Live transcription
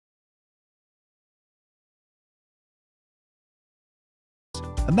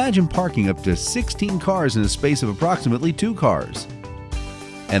Imagine parking up to 16 cars in a space of approximately 2 cars.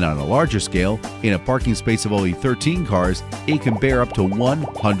 And on a larger scale, in a parking space of only 13 cars, it can bear up to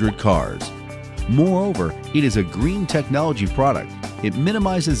 100 cars. Moreover, it is a green technology product. It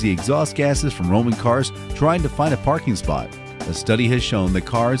minimizes the exhaust gases from Roman cars trying to find a parking spot. A study has shown that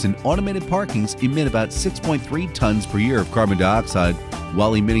cars in automated parkings emit about 6.3 tons per year of carbon dioxide,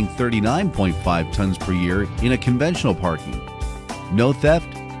 while emitting 39.5 tons per year in a conventional parking. No theft,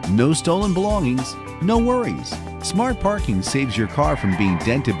 no stolen belongings, no worries. Smart parking saves your car from being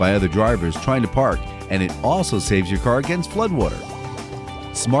dented by other drivers trying to park, and it also saves your car against floodwater.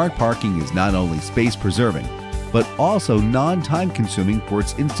 Smart parking is not only space preserving, but also non-time consuming for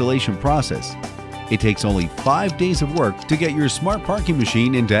its installation process. It takes only 5 days of work to get your smart parking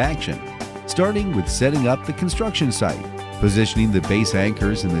machine into action, starting with setting up the construction site, positioning the base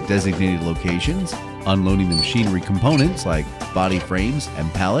anchors in the designated locations, unloading the machinery components like body frames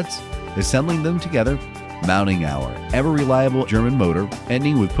and pallets, assembling them together, mounting our ever-reliable German motor,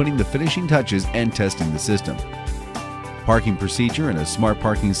 ending with putting the finishing touches and testing the system. Parking procedure in a smart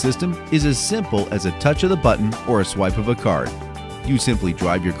parking system is as simple as a touch of the button or a swipe of a card. You simply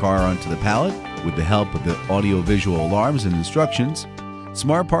drive your car onto the pallet with the help of the audio-visual alarms and instructions.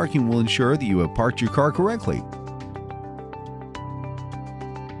 Smart parking will ensure that you have parked your car correctly.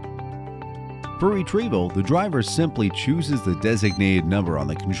 For retrieval, the driver simply chooses the designated number on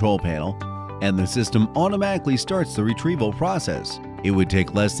the control panel, and the system automatically starts the retrieval process. It would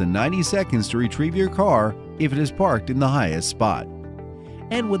take less than 90 seconds to retrieve your car if it is parked in the highest spot.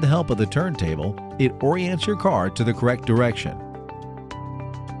 And with the help of the turntable, it orients your car to the correct direction.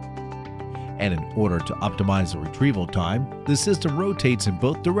 And in order to optimize the retrieval time, the system rotates in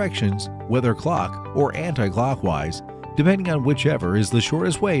both directions, whether clock or anti-clockwise, depending on whichever is the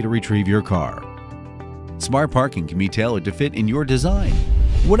shortest way to retrieve your car. Smart parking can be tailored to fit in your design,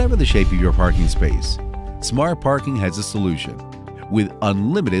 whatever the shape of your parking space. Smart parking has a solution with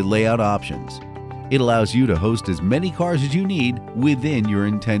unlimited layout options. It allows you to host as many cars as you need within your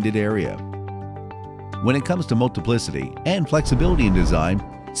intended area. When it comes to multiplicity and flexibility in design,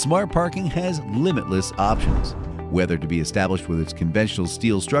 Smart Parking has limitless options. Whether to be established with its conventional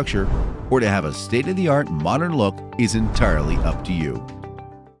steel structure or to have a state-of-the-art modern look is entirely up to you.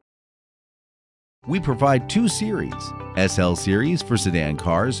 We provide 2 series: SL series for sedan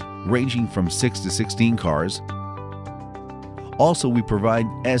cars ranging from 6 to 16 cars. Also, we provide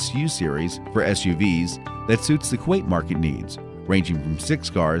SU series for SUVs that suits the Kuwait market needs, ranging from 6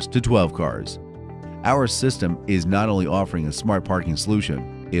 cars to 12 cars. Our system is not only offering a smart parking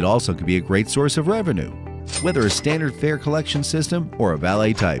solution, it also can be a great source of revenue. Whether a standard fare collection system or a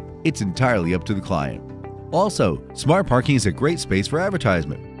valet type, it's entirely up to the client. Also, smart parking is a great space for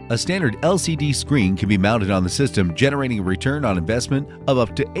advertisement. A standard LCD screen can be mounted on the system, generating a return on investment of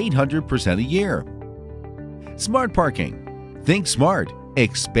up to 800% a year. Smart parking. Think smart,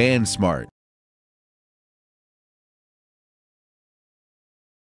 expand smart.